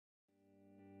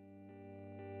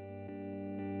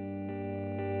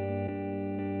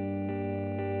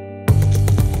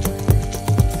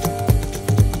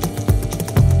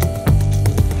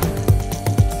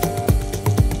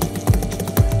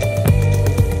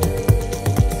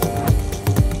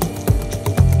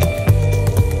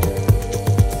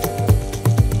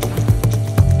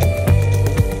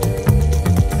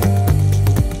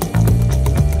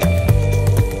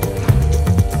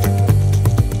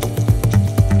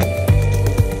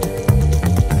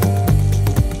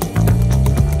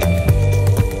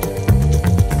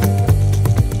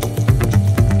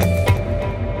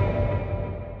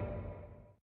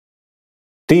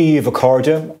Díomh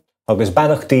accordia, agus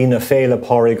bannachtí na féile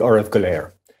páraigh oribh go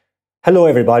léir. Hello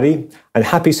everybody, and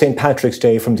happy St. Patrick's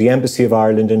Day from the Embassy of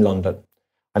Ireland in London.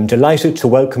 I'm delighted to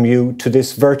welcome you to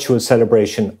this virtual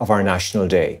celebration of our National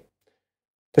Day.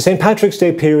 The St. Patrick's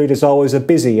Day period is always a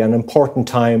busy and important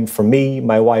time for me,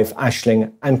 my wife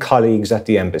Aisling, and colleagues at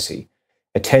the Embassy,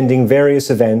 attending various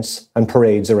events and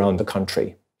parades around the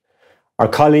country. Our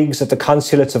colleagues at the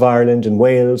Consulates of Ireland in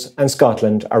Wales and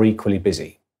Scotland are equally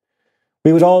busy.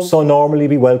 We would also normally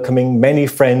be welcoming many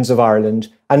friends of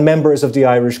Ireland and members of the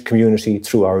Irish community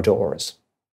through our doors.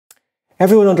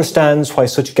 Everyone understands why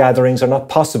such gatherings are not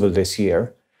possible this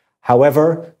year.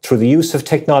 However, through the use of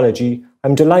technology,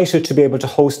 I'm delighted to be able to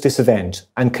host this event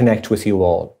and connect with you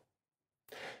all.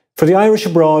 For the Irish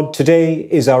abroad, today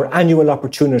is our annual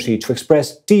opportunity to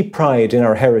express deep pride in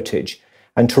our heritage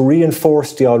and to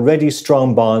reinforce the already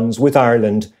strong bonds with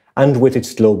Ireland and with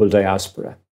its global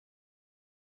diaspora.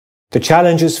 The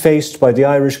challenges faced by the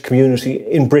Irish community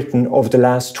in Britain over the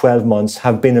last 12 months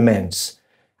have been immense,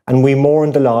 and we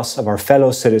mourn the loss of our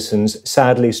fellow citizens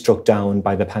sadly struck down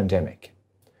by the pandemic.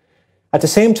 At the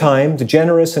same time, the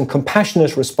generous and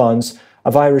compassionate response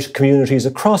of Irish communities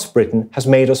across Britain has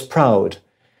made us proud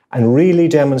and really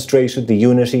demonstrated the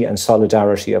unity and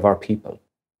solidarity of our people.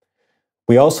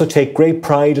 We also take great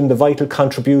pride in the vital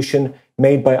contribution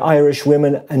made by Irish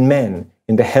women and men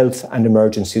in the health and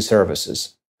emergency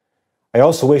services. I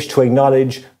also wish to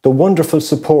acknowledge the wonderful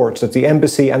support that the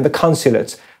Embassy and the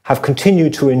Consulates have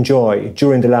continued to enjoy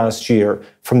during the last year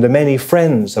from the many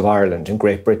friends of Ireland in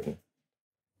Great Britain.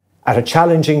 At a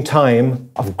challenging time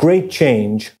of great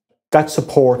change, that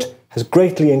support has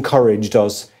greatly encouraged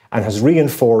us and has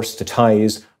reinforced the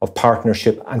ties of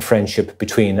partnership and friendship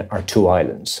between our two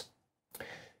islands.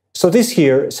 So this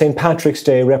year, St. Patrick's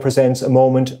Day represents a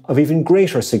moment of even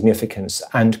greater significance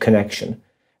and connection,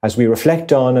 as we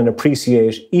reflect on and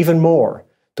appreciate even more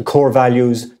the core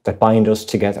values that bind us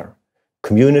together: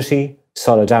 community,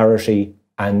 solidarity,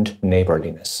 and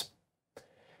neighbourliness.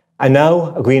 And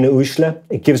now, Agreena Uisle,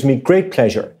 it gives me great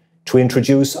pleasure to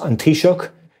introduce An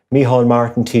Taoiseach, Micheál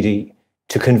Martin TD,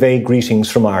 to convey greetings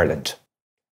from Ireland.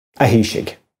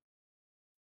 Ahiishig.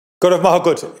 Gurv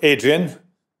Mahagud, Adrian.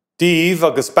 Díomh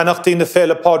agus bannachtí na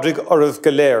féile pádraig oribh go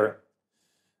léir.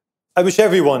 I wish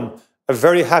everyone a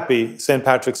very happy St.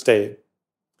 Patrick's Day.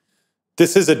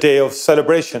 This is a day of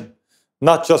celebration,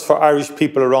 not just for Irish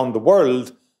people around the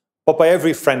world, but by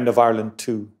every friend of Ireland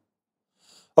too.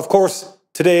 Of course,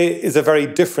 today is a very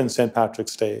different St.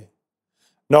 Patrick's Day.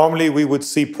 Normally we would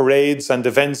see parades and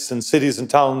events in cities and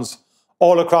towns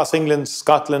all across England,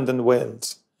 Scotland and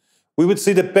Wales. We would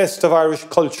see the best of Irish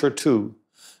culture too,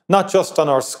 not just on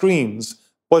our screens,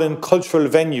 but in cultural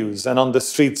venues and on the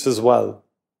streets as well.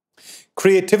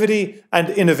 Creativity and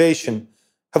innovation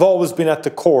have always been at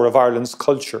the core of Ireland's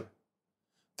culture.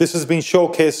 This has been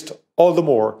showcased all the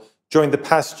more during the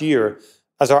past year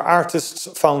as our artists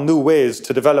found new ways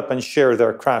to develop and share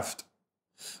their craft.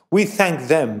 We thank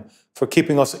them for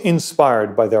keeping us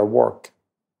inspired by their work.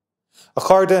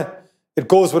 Accordia, it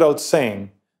goes without saying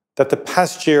that the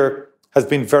past year has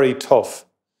been very tough.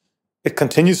 It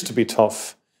continues to be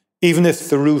tough, even if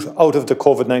the route out of the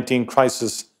COVID-19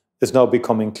 crisis is now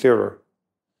becoming clearer.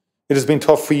 It has been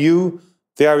tough for you,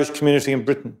 the Irish community in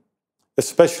Britain,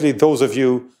 especially those of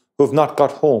you who have not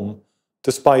got home,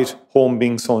 despite home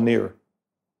being so near.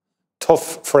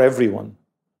 Tough for everyone.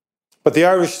 But the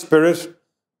Irish spirit,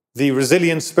 the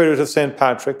resilient spirit of St.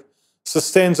 Patrick,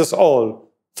 sustains us all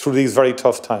through these very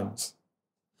tough times.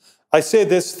 I say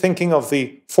this thinking of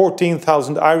the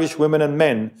 14,000 Irish women and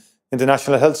men in the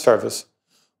National Health Service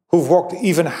who've worked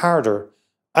even harder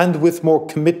and with more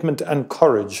commitment and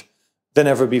courage than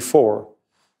ever before,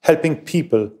 helping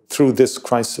people through this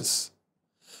crisis.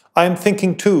 I am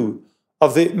thinking too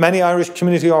of the many Irish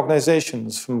community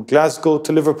organisations from Glasgow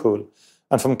to Liverpool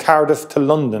and from Cardiff to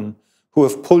London who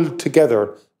have pulled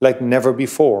together like never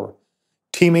before,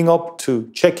 teaming up to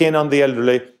check in on the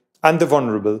elderly and the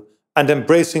vulnerable and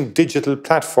embracing digital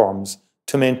platforms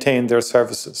to maintain their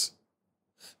services.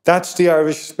 That's the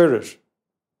Irish spirit,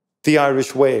 the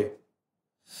Irish way.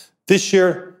 This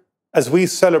year, as we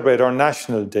celebrate our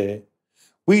National Day,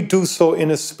 we do so in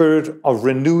a spirit of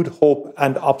renewed hope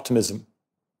and optimism.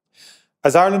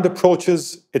 As Ireland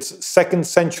approaches its second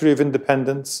century of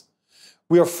independence,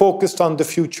 we are focused on the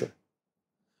future.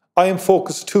 I am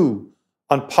focused too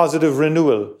on positive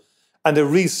renewal and a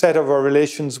reset of our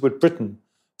relations with Britain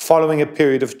following a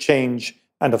period of change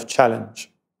and of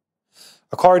challenge.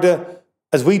 Accordia,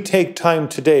 as we take time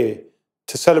today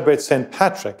to celebrate St.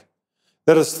 Patrick,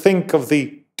 let us think of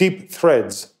the deep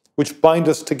threads which bind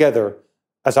us together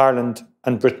as Ireland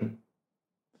and Britain.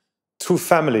 through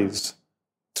families,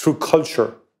 through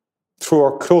culture, through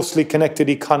our closely connected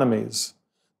economies,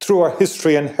 through our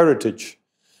history and heritage,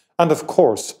 and of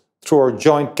course, through our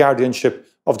joint guardianship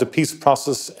of the peace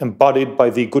process embodied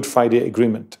by the Good Friday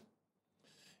Agreement.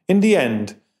 In the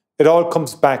end, it all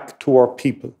comes back to our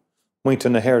people,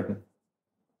 Muintir na hÉireann,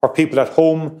 our people at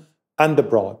home and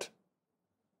abroad.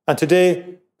 And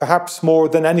today, perhaps more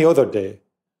than any other day,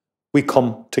 we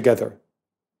come together.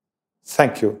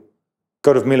 Thank you.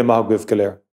 Céad Míle maith go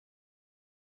léir.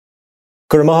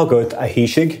 Gur maith agat a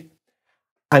hísigh.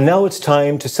 And now it's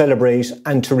time to celebrate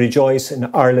and to rejoice in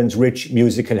Ireland's rich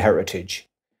musical heritage.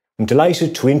 I'm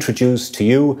delighted to introduce to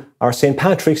you our St.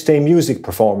 Patrick's Day music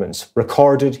performance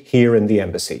recorded here in the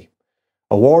Embassy.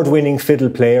 Award-winning fiddle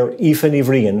player Aoife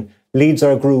Ní leads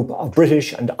our group of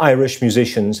British and Irish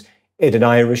musicians in an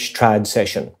Irish trad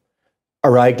session.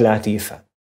 Araig leat Aoife.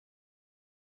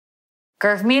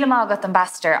 Gurv míle mágat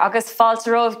ambassador agus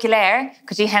fáilte romh go léir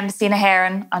go dtí Embassy na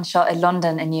hÉireann anseo in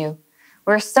London anew.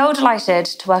 We're so delighted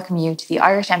to welcome you to the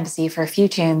Irish Embassy for a few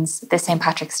tunes this St.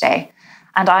 Patrick's Day.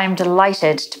 And I'm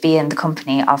delighted to be in the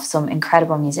company of some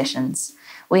incredible musicians.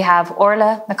 We have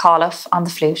Orla McAuliffe on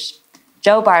the flute,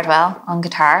 Joe Bardwell on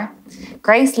guitar,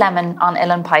 Grace Lemon on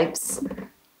uilleann pipes,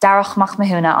 Darach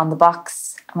Macmahuna on the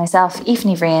box, and myself, Aoife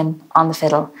Ní on the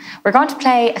fiddle. We're going to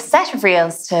play a set of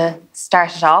reels to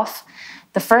start it off.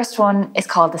 The first one is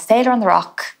called The Sailor on the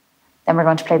Rock. Then we're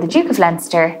going to play The Duke of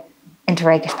Leinster into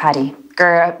Ragish Paddy.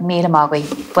 Gur míle mágaí,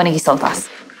 bunaí soltas.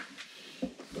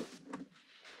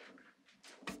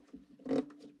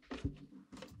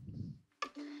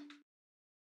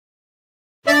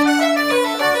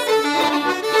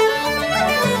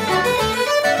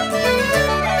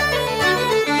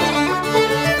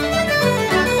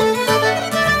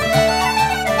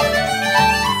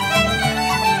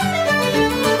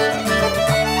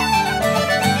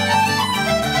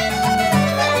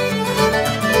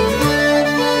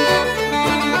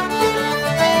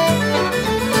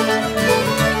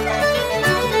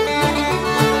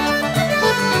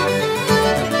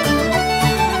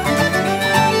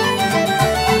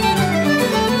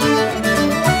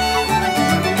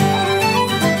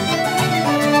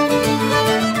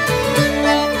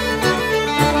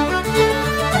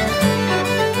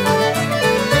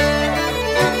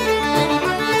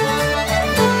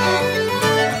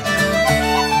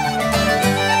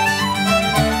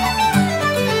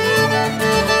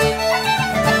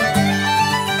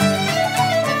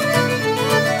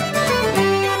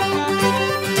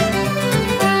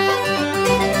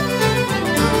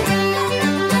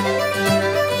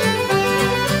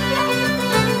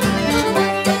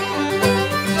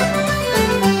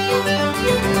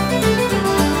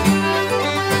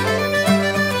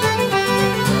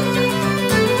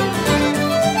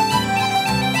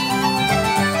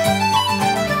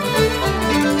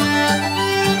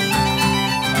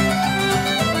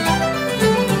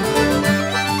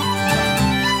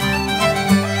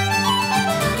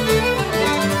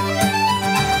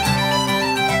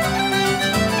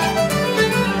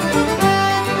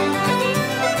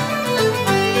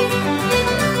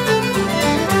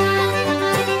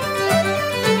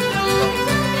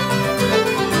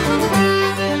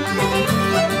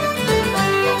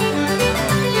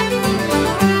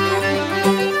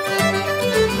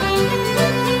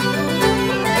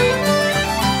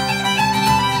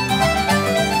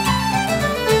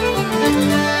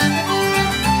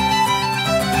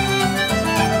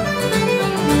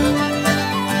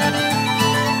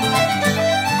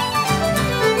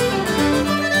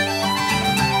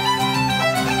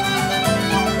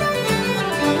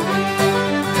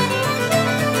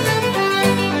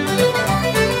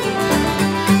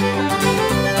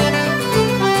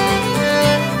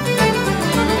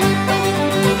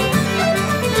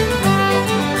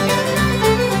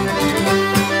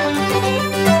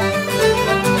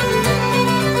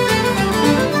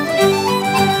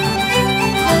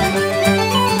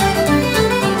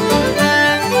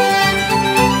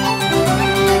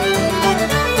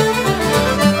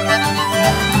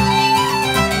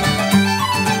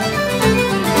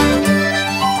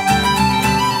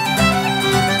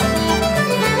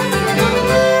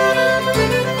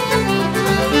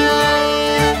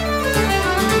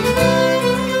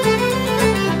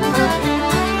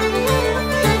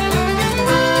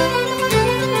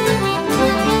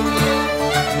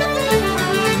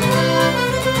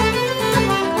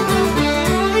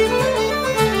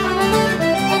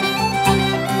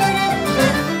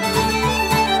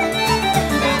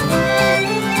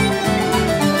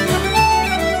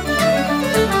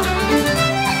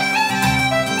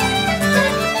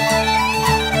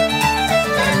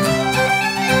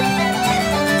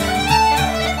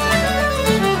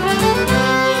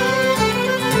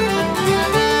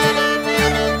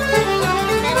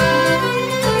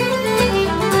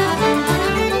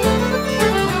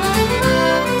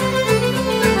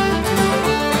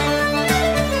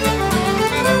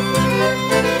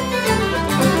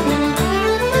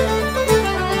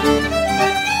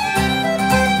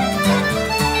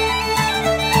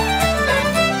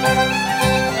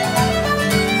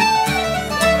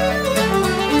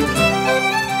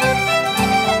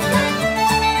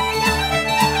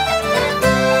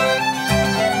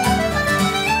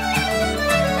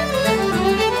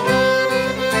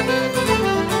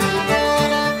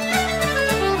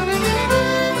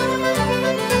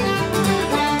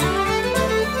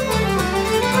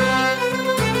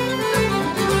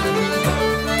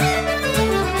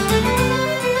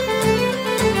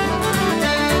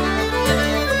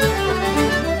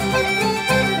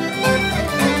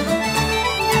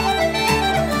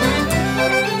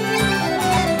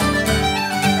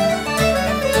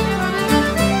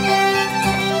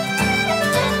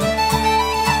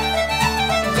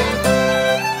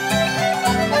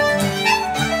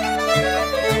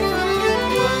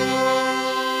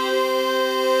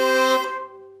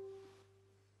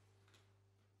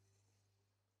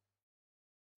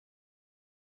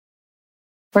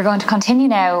 We're going to continue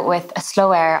now with a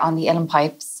slow air on the uilleann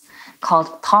pipes called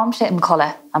Táimse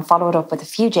Imculla and follow it up with a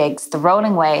few jigs, the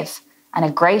rolling wave, and a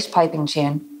great piping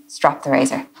tune, Strop the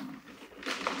Razor.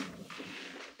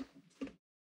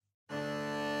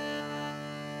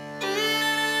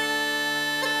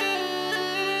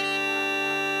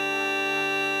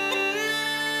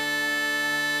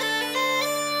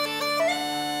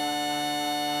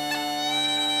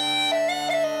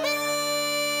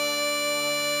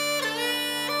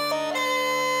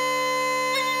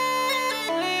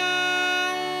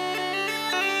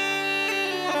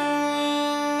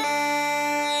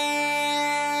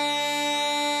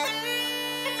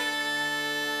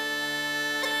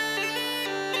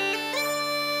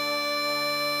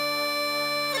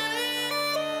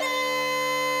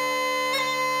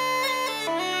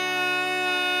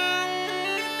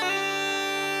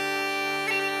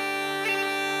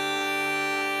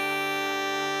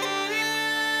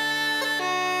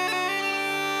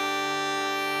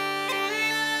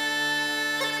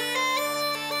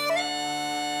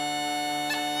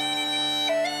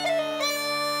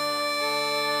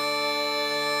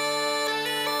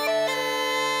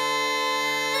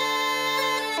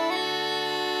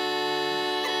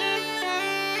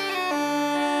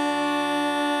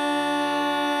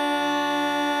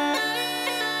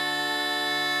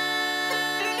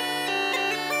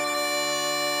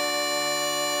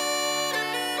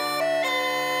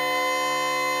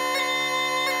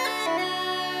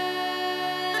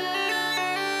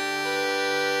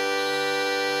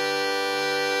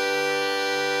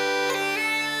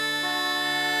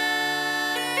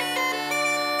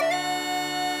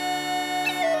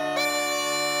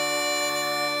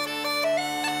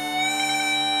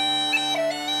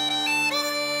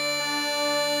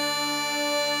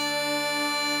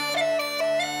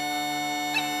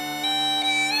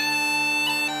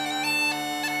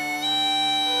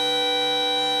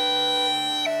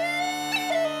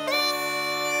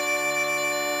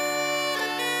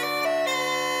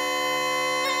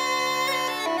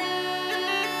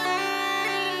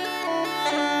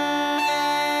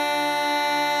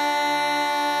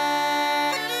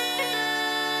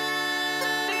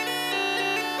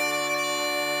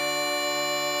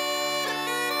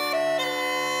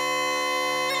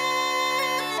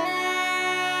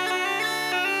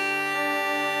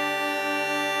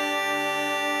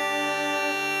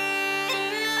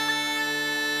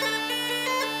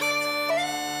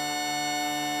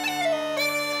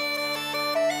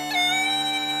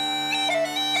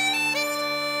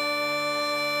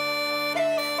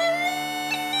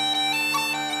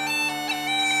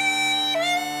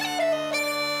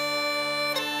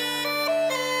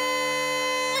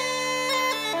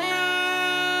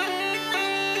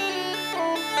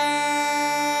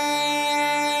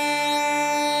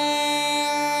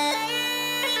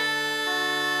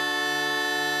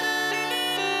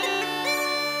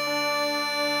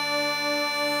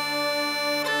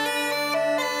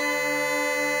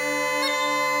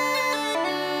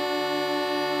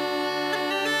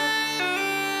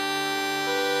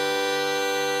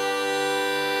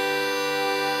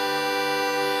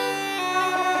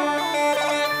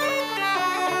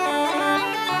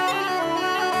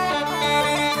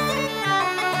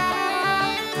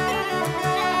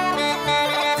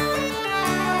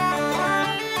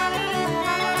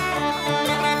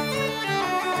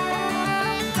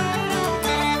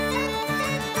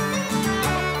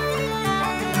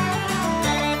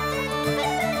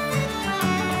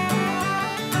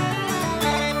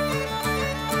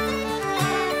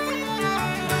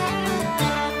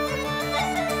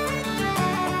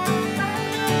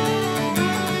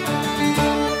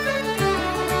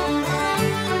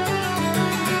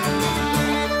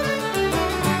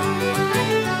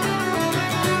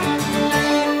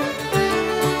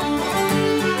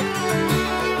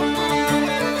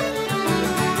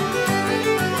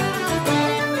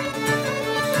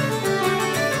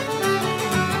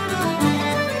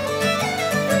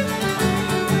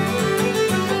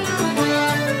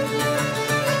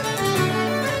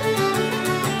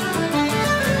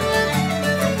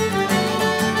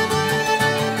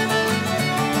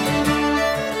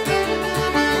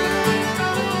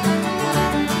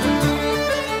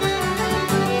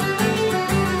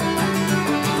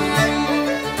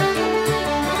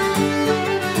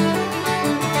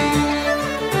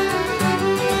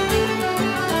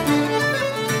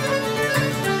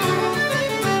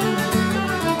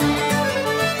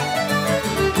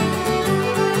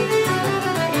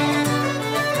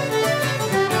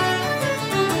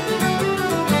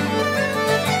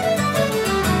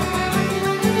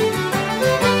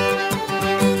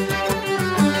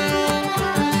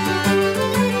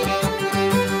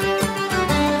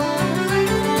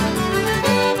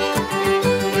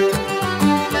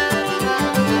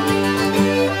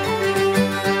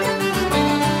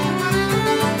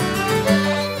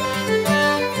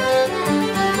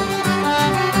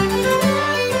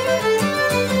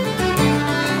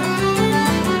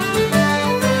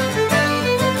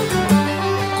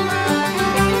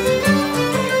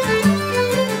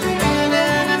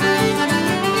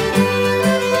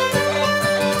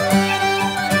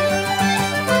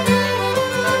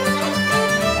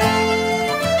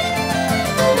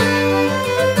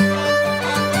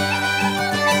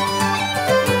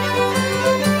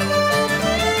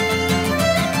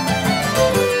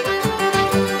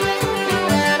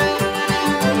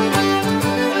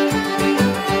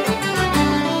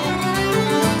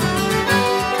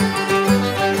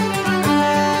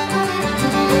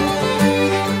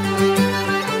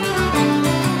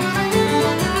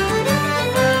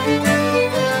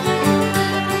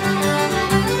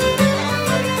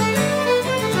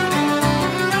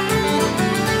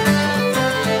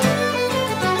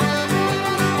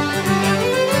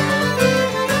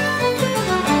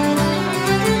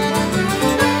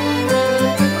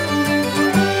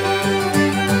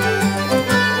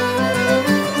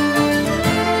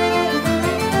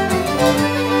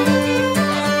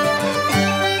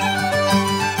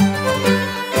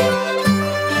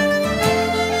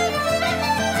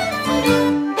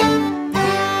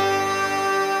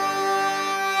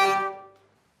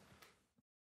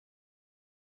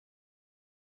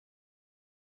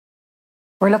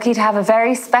 We're lucky to have a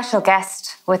very special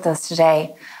guest with us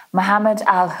today, Mohammed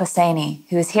Al-Husseini,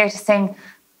 who is here to sing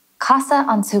Casa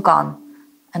an Sugan,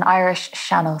 an Irish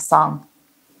Shanno song.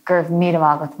 Gurv Míle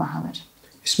Mágat, Mohammed.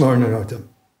 Smorna Rotem.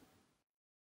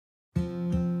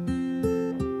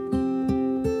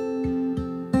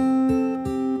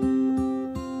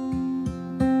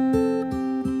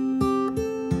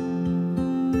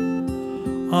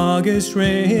 August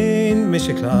rain,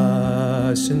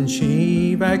 Mishaklas, and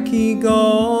she Becky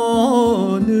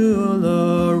go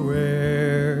nula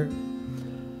rare.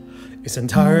 It's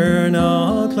entire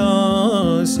na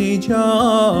class, Janos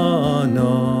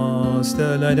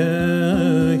the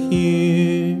letter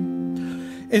here.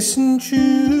 Isn't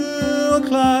true a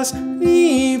class,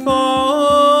 leave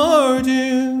or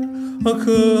do a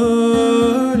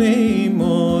curly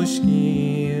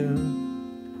moshkin.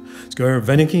 Sgur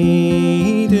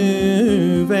veniki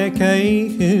du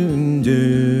vekei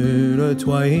hundur a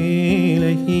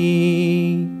twaile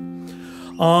he.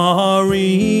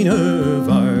 Arena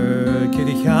var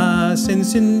kirichas in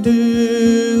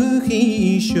sindu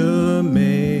he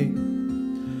shume.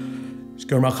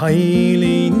 Sgur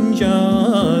machailin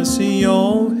jasi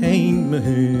o hein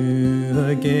mahu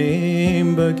a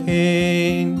game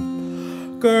bakain.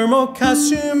 Gurmo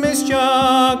kasum is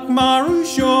jak maru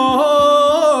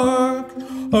shork.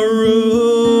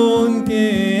 Arun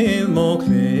gil mo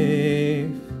cliff.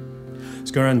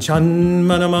 Sguran chan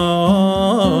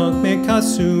manamak me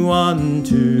kasu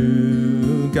antu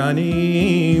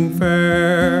ganim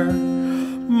fair.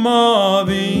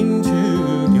 Mavin to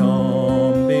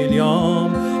yom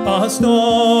bilyom a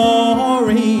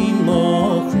story mo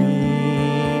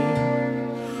cream.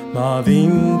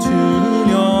 Mavin to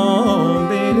yom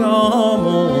bilyom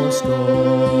o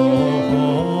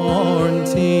scorn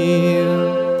till.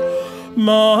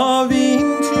 Mavin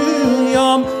to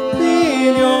yom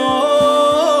bilyom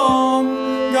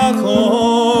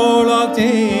gachorlak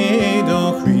de do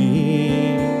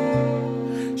cream.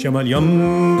 Shamal yom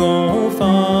go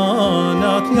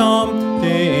fanak yom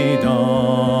de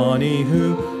dani hu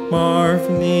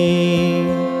marfni.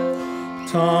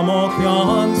 Tamok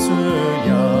yan sur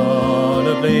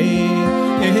yalabe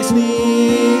is ni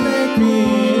le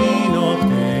green of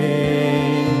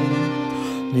day.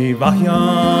 Ni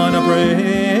vachyan a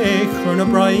break for na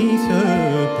bright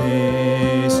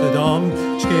pace adam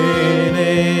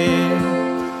chkele.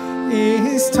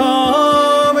 Is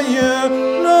time a year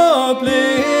no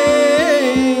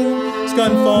bling.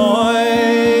 Scan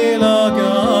foil a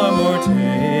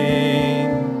gamortain.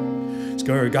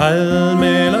 Skur gal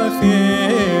mela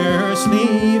fear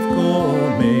sleeve go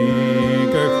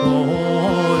make her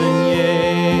calling ye.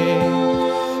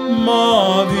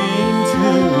 Mavin to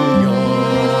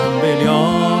yon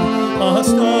billion a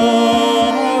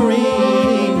story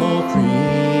mo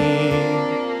cream.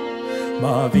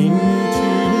 Mavin to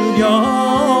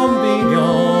yon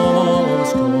billion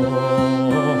scorn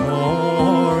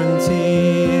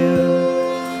till.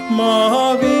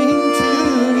 Mavin to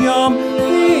yon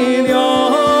billion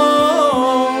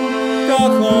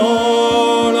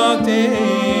gachorlak de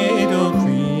do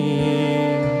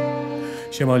cream.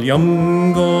 Shemal yom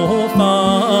go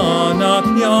fanak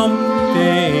yom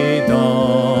de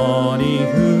dani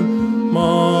hu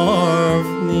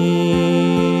marfni.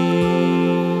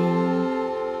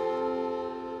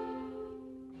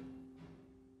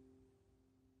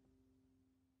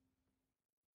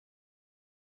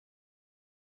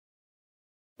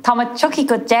 Tá me chuki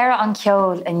go dera an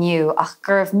ceol aniu ach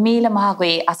Gurv Míle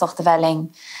Mágat as ochta velling.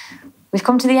 We've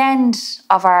come to the end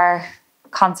of our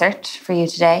concert for you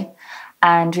today,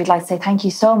 and we'd like to say thank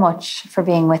you so much for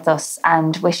being with us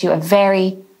and wish you a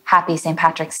very happy St.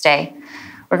 Patrick's Day.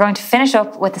 We're going to finish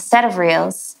up with a set of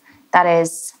reels, that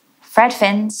is Fred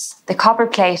Finn's The Copper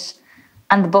Plate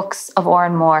and the books of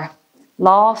Oran Moore.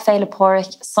 Lá Fáilte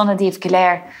Pádraig Sonna Díobh go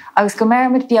léir agus go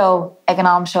mérimid beo ag an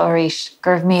am seo arís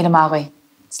Gurv Míle Mágat.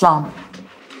 Slán.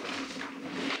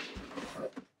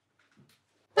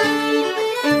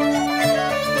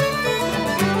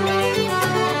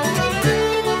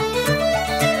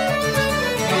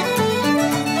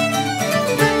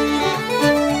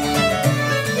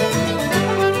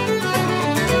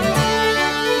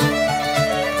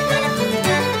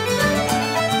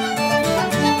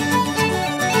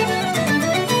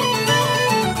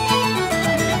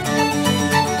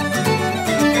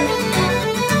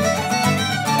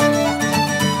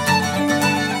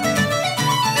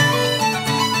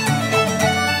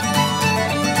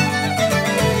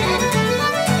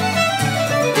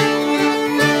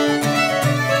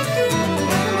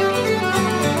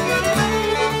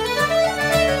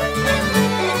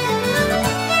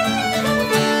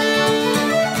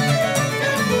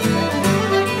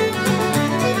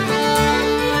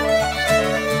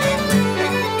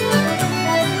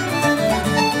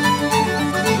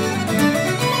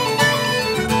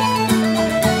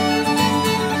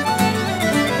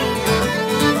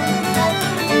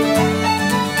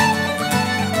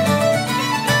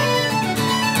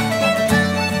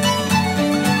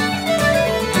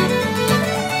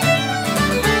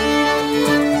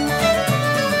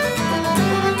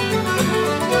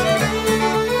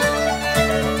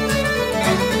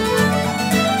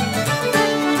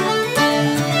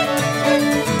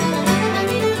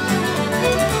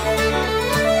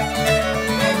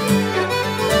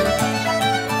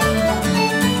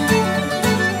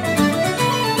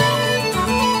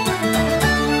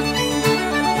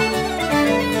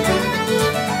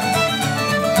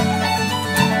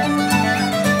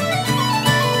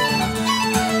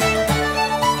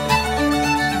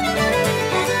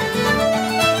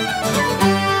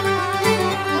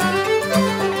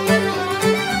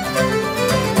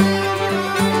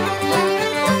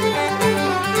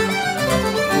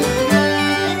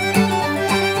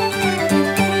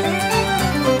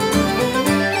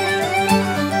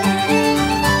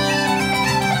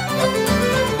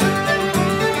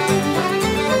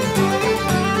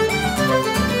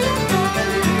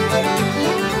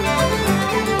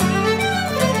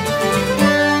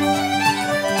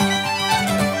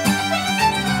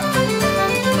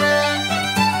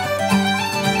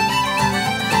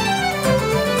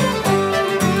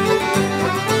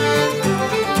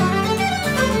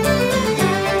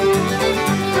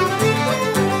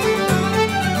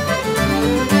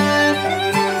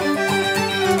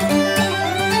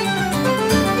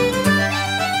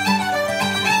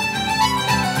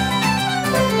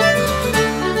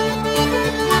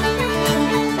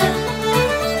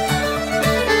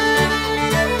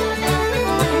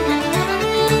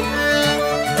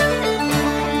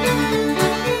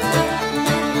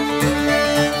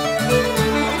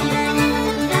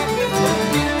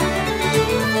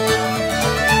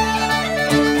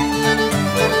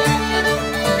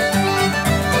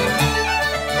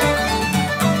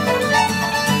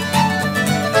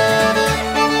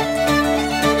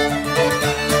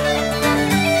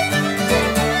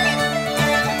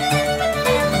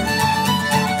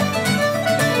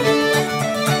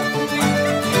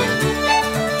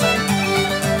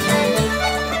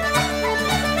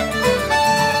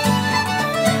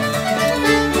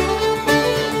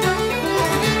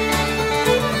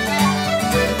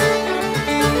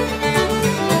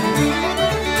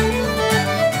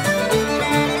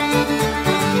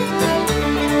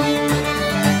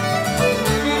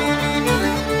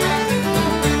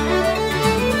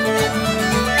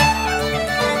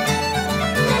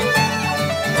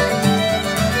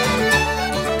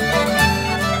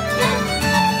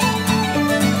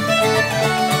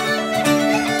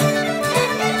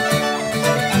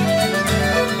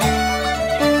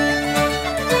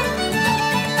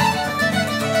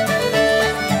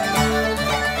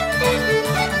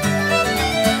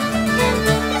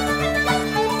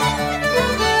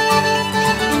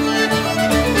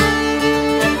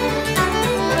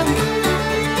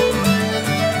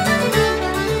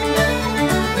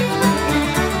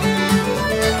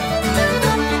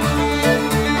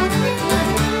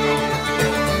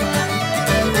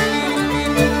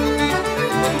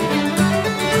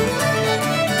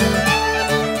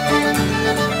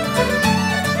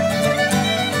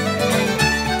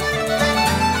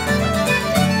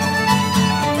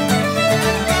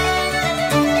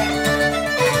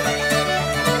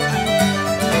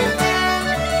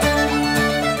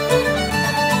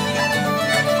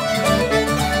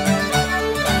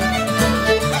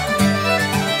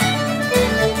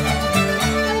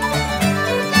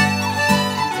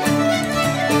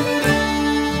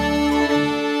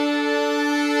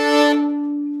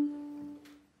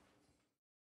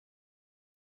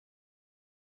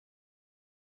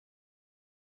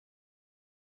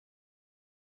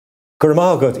 Gur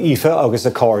mágad Aoife agus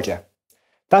a cóide.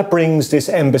 That brings this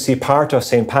embassy part of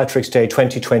St. Patrick's Day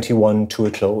 2021 to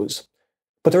a close.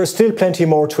 But there is still plenty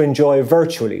more to enjoy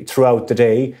virtually throughout the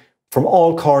day from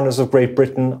all corners of Great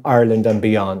Britain, Ireland and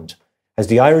beyond, as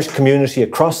the Irish community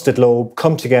across the globe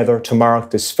come together to mark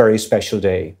this very special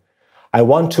day. I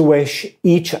want to wish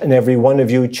each and every one of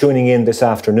you tuning in this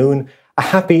afternoon a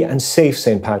happy and safe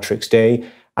St. Patrick's Day,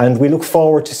 and we look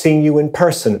forward to seeing you in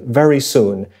person very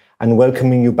soon and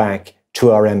welcoming you back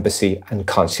to our embassy and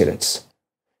consulates.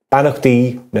 Banach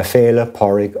di na féile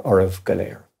pádraig oribh go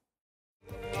léir.